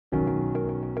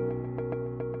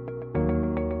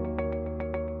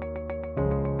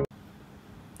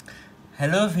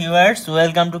Hello viewers,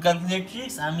 welcome to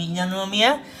ক্যালকুলেট্রিক্স। আমি ইনান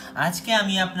ওয়ামিয়া। আজকে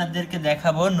আমি আপনাদেরকে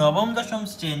দেখাবো নবম-দশম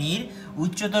শ্রেণীর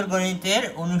উচ্চতর গণিতের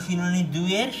অনুশীলনী 2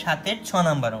 এর 7 6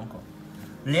 নাম্বার অঙ্ক।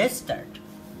 Let's start.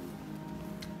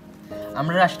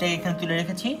 আমরা রাশিটাকে এখানে তুলে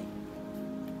রেখেছি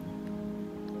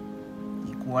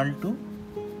ইকুয়াল টু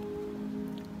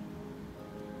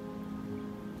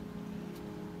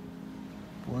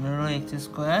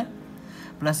 (15x²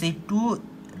 প্লাস এই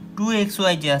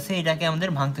 2xy যে আছে এটাকে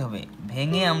আমাদের ভাঙতে হবে।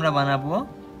 ভেঙে আমরা বানাবো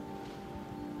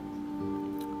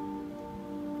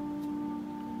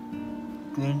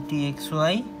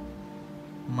 (20xy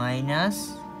মাইনাস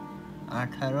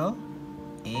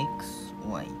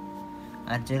 18xy)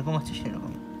 আর যেরকম আছে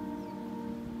সেরকম।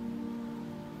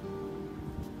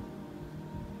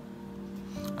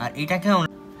 আর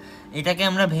এটাকে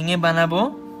আমরা ভেঙে বানাবো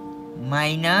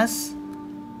মাইনাস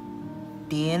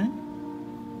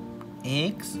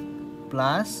 10x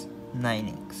প্লাস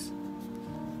 9x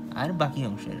আর বাকি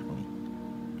অংশ এরকমই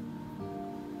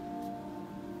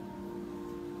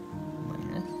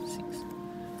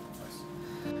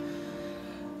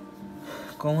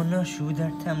কমন নেওয়ার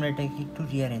সুবিধার্থে আমরা এটাকে একটু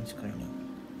রিঅ্যারেঞ্জ করে নিই।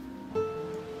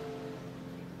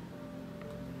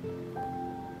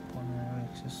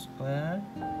 15x²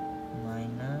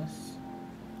 minus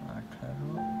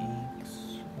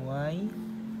 18xy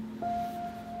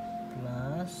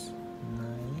plus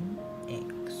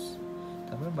 9x,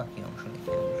 তারপর বাকি অংশ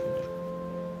লিখে দেবো শুধু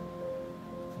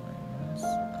মাইনাস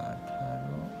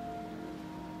 18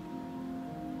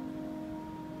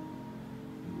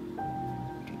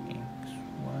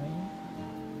 xy,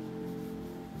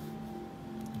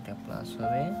 এটা প্লাস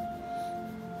হবে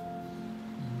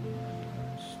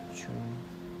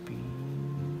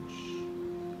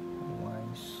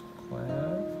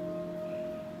 24y²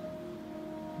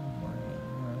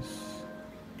 minus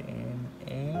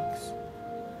 10x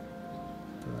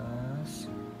plus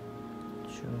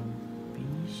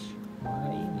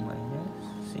 24y minus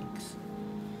 6।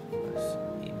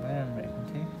 এবার আমরা এখান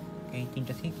থেকে এই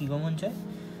তিনটা থেকে কি কমন যায়?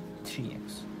 3x।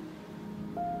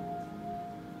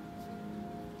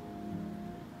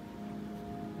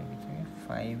 এখান থেকে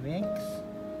 5x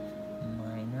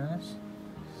মাইনাস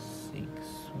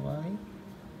 6y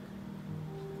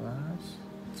প্লাস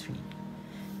 3।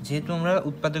 যেহেতু আমরা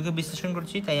উৎপাদকে বিশ্লেষণ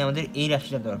করছি তাই আমাদের এই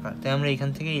রাশিটা দরকার, তাই আমরা এখান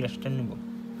থেকে এই রাশিটা নেব।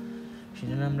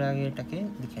 সেজন্য আমরা আগে এটাকে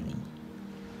লিখে নিই।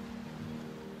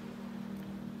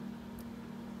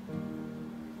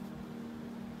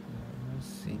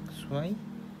 (6y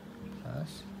প্লাস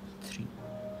 3)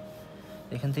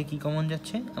 এখান থেকে কি কমন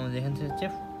যাচ্ছে? আমাদের এখান থেকে যাচ্ছে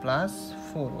প্লাস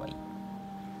 4y।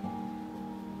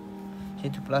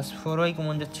 যেহেতু প্লাস 4y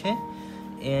কমন যাচ্ছে,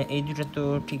 এই দুটো তো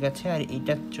ঠিক আছে। আর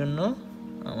এইটার জন্য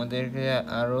আমাদের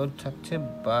আরও থাকছে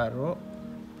 12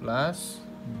 plus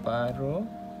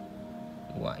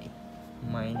 12y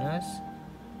minus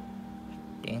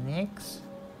 10x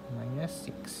minus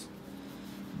 6।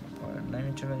 পরের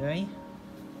লাইনে চলে যাই।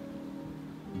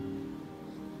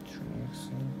 3x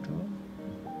into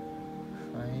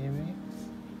 5x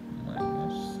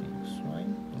minus 6y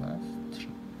plus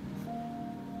 3।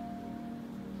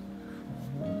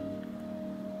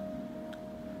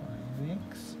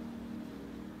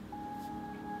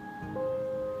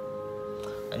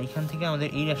 আর এখান থেকে আমাদের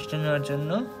এই রাশিটা নেওয়ার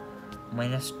জন্য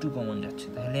 -2 কমন যাচ্ছে,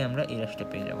 তাহলে আমরা এই রাশিটা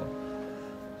পেয়ে যাব।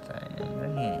 তাই আমরা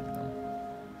নিয়ে নিলাম।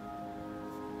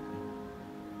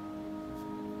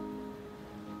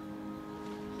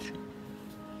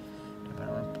 এবার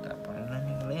তারপরে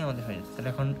লাইনে গেলেই আমাদের হয়ে যাচ্ছে। তাহলে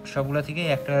এখন সবগুলো থেকে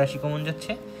একটা রাশি কমন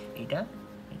যাচ্ছে, এটা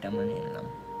আমরা নিয়ে নিলাম।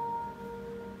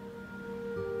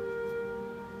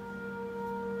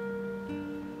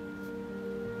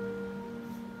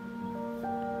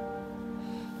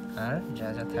 আর যা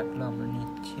যা থাকলো আমরা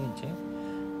নিচ্ছি, যে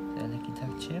তাহলে কি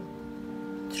থাকছে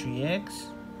 3x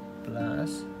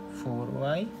প্লাস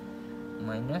 4y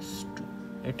মাইনাস 2।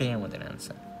 এটাই আমাদের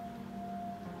অ্যান্সার।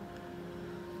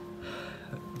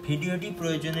 ভিডিওটি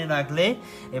প্রয়োজনে লাগলে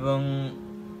এবং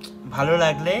ভালো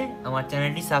লাগলে আমার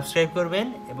চ্যানেলটি সাবস্ক্রাইব করবেন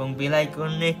এবং বেল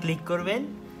আইকনে ক্লিক করবেন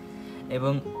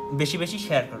এবং বেশি বেশি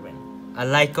শেয়ার করবেন। আর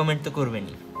লাইক কমেন্ট তো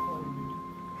করবেনই।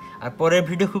 আর পরের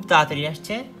ভিডিও খুব তাড়াতাড়ি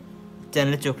আসছে,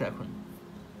 চ্যানেলে চোখ রাখুন।